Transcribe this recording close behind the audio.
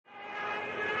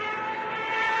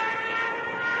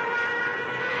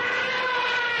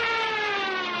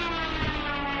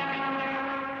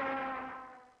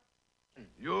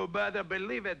better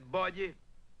believe it, buddy.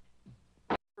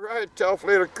 Right,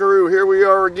 Talflater crew, here we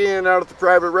are again out at the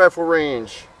private rifle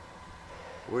range.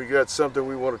 We got something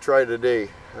we want to try today.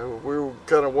 We were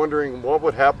kind of wondering what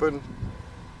would happen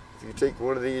if you take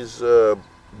one of these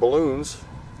balloons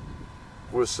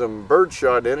with some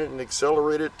birdshot in it and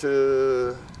accelerate it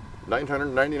to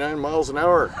 999 miles an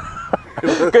hour.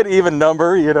 Good even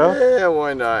number, you know? Yeah,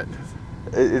 why not?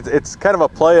 It's kind of a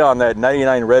play on that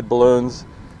 99 red balloons.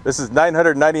 This is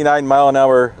 999 mile an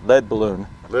hour lead balloon.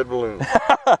 Lead balloon.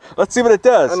 Let's see what it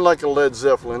does. Unlike a Led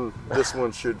Zeppelin, this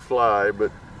one should fly,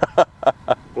 but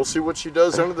we'll see what she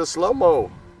does under the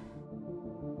slow-mo.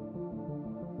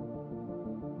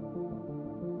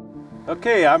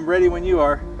 Okay, I'm ready when you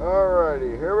are.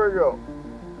 Alrighty, here we go.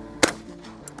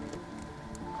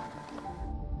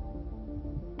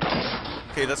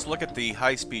 Okay, let's look at the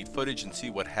high-speed footage and see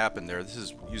what happened there. This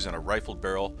is using a rifled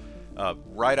barrel.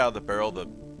 Right out of the barrel, the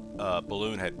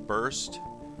balloon had burst.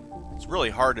 It's really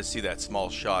hard to see that small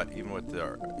shot, even with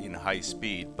the in high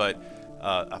speed. But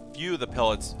a few of the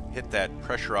pellets hit that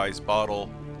pressurized bottle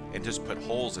and just put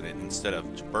holes in it instead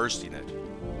of bursting it.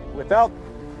 Without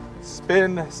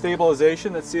spin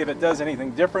stabilization, let's see if it does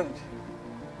anything different.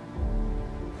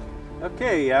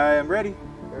 Okay, I am ready.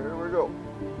 Here we go.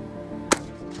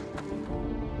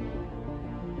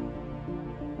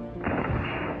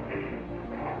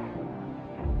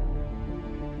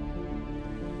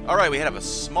 Alright, we have a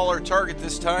smaller target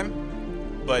this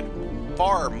time, but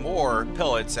far more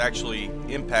pellets actually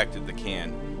impacted the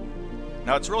can.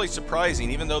 Now it's really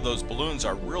surprising, even though those balloons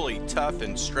are really tough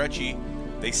and stretchy,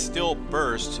 they still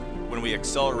burst when we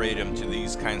accelerate them to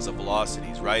these kinds of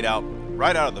velocities, right out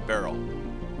of the barrel.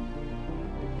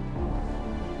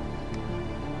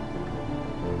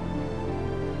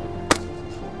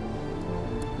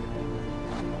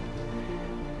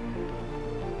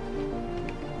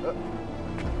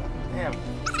 Damn.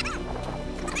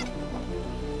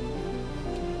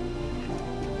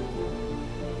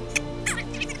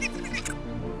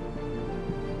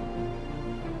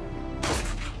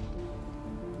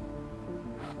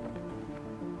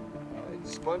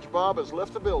 SpongeBob has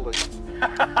left the building.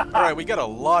 Alright, we got a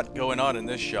lot going on in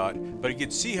this shot, but you can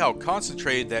see how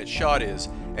concentrated that shot is,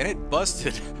 and it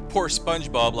busted poor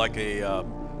SpongeBob like a,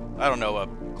 I don't know, a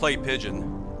clay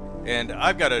pigeon. And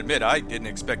I've got to admit, I didn't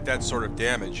expect that sort of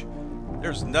damage.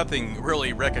 There's nothing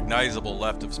really recognizable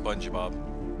left of SpongeBob.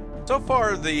 So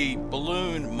far, the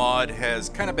balloon mod has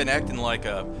kind of been acting like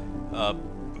a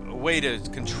way to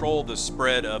control the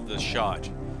spread of the shot.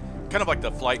 Kind of like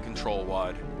the flight control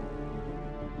wad.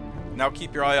 Now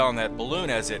keep your eye on that balloon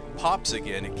as it pops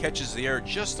again. It catches the air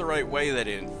just the right way that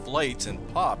it inflates and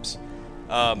pops.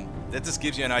 That just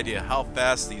gives you an idea how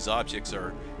fast these objects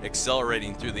are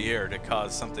accelerating through the air to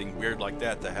cause something weird like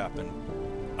that to happen.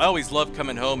 I always love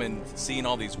coming home and seeing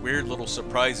all these weird little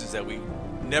surprises that we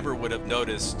never would have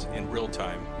noticed in real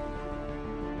time.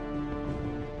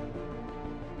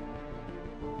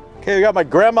 Okay, we got my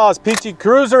grandma's PT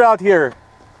Cruiser out here.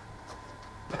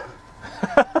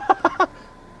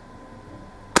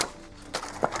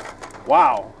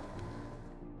 Wow.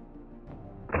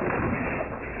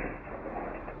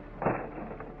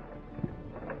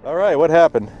 All right, what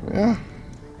happened? Yeah.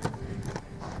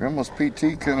 Grandma's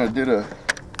PT kind of did a,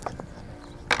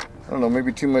 I don't know,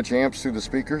 maybe too much amps through the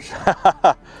speakers.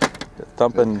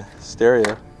 Thumping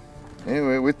stereo.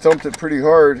 Anyway, we thumped it pretty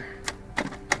hard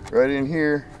right in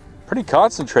here. Pretty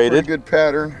concentrated. Pretty good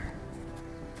pattern.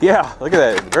 Yeah, look at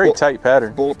that. Very tight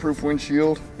pattern. Bulletproof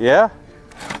windshield. Yeah?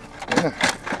 Yeah.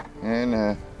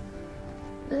 And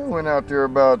it went out there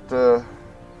about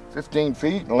 15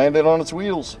 feet and landed on its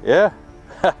wheels. Yeah.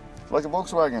 Like a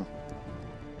Volkswagen.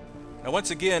 Now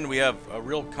once again, we have a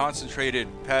real concentrated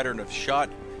pattern of shot.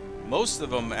 Most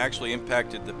of them actually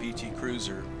impacted the PT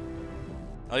Cruiser.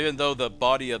 Now, even though the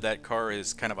body of that car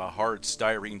is kind of a hard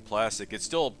styrene plastic, it's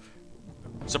still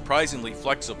surprisingly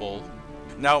flexible.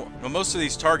 Now, most of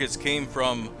these targets came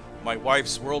from my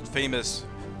wife's world-famous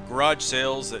garage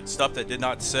sales, that stuff that did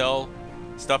not sell,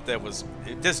 stuff that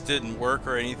it just didn't work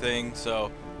or anything.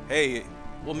 So, hey,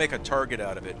 we'll make a target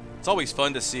out of it. It's always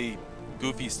fun to see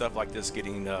goofy stuff like this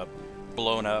getting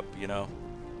blown up, you know.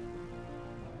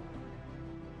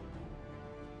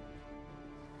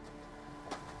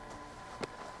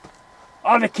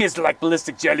 All the kids like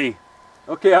ballistic jelly.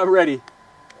 Okay, I'm ready.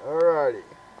 Alrighty.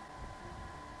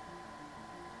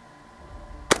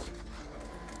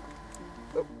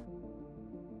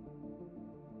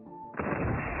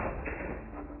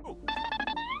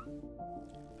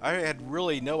 I had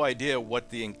really no idea what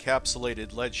the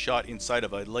encapsulated lead shot inside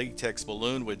of a latex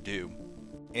balloon would do.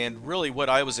 And really what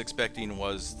I was expecting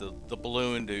was the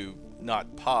balloon to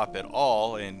not pop at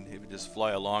all, and it would just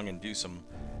fly along and do some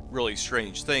really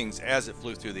strange things as it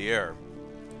flew through the air.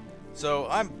 So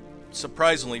I'm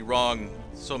surprisingly wrong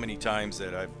so many times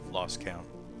that I've lost count.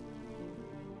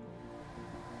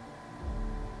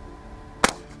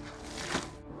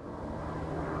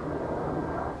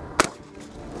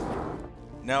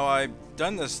 Now, I've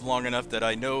done this long enough that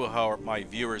I know how my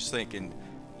viewers think, and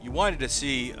you wanted to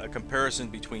see a comparison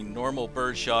between normal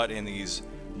birdshot and these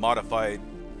modified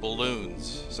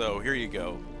balloons. So here you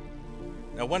go.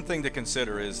 Now, one thing to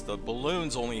consider is the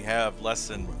balloons only have less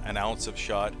than an ounce of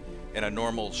shot, and a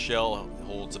normal shell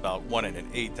holds about 1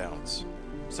 1/8 ounce.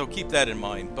 So keep that in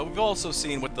mind. But we've also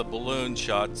seen with the balloon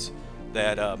shots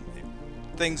that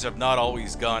things have not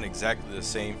always gone exactly the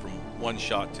same from one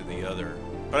shot to the other.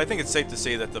 But I think it's safe to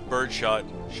say that the birdshot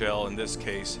shell in this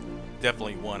case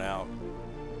definitely won out.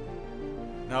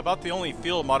 Now, about the only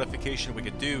field modification we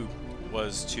could do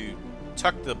was to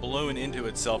tuck the balloon into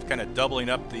itself, kind of doubling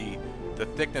up the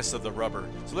thickness of the rubber.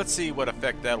 So let's see what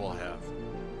effect that will have.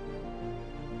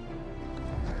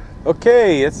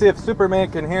 Okay, let's see if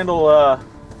Superman can handle a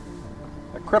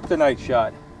kryptonite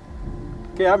shot.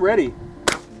 Okay, I'm ready.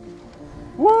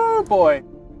 Woo, boy!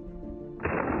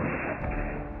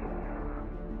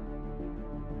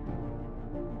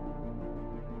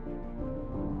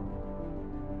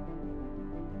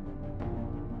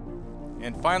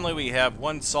 And finally, we have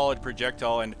one solid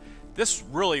projectile, and this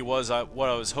really was what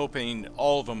I was hoping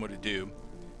all of them would do.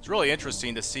 It's really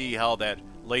interesting to see how that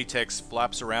latex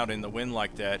flaps around in the wind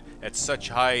like that at such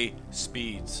high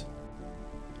speeds.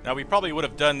 Now, we probably would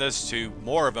have done this to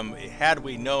more of them had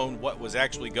we known what was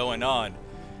actually going on.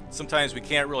 Sometimes we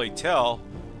can't really tell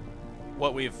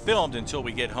what we've filmed until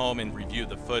we get home and review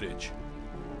the footage.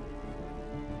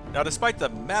 Now, despite the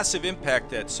massive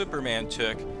impact that Superman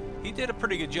took, he did a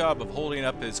pretty good job of holding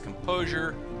up his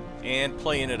composure and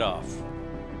playing it off.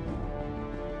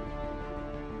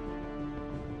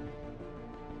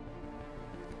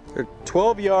 They're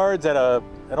 12 yards at an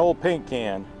old paint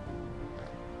can.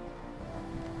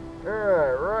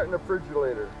 Alright, right in the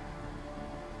refrigerator.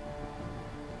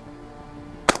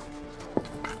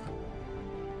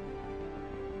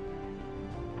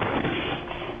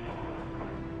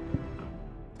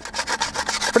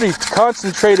 Pretty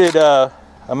concentrated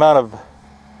amount of...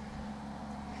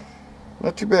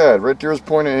 Not too bad. Right there's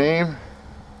point of aim.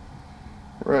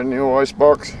 Right in the old ice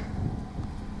box.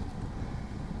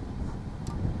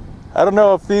 I don't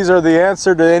know if these are the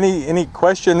answer to any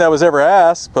question that was ever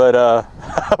asked, but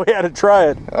we had to try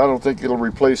it. I don't think it'll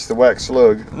replace the wax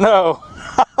slug. No.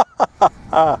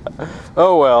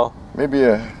 Oh well.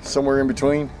 Maybe somewhere in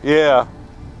between. Yeah.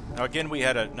 Now again, we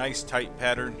had a nice tight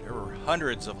pattern. There were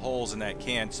hundreds of holes in that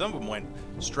can. Some of them went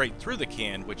straight through the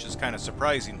can, which is kind of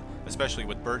surprising, especially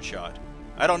with birdshot.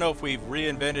 I don't know if we've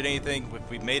reinvented anything, if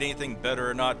we've made anything better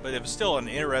or not, but it was still an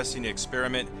interesting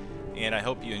experiment, and I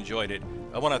hope you enjoyed it.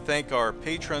 I want to thank our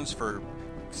patrons for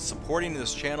supporting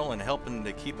this channel and helping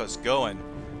to keep us going.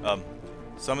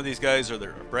 Some of these guys are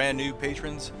brand new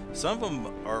patrons. Some of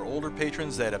them are older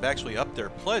patrons that have actually upped their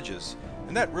pledges,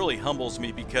 and that really humbles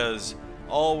me because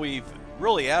all we've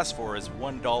really asked for is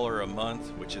 $1 a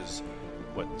month, which is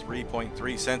what,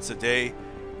 3.3 cents a day,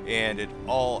 and it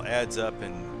all adds up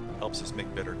and helps us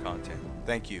make better content.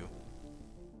 Thank you.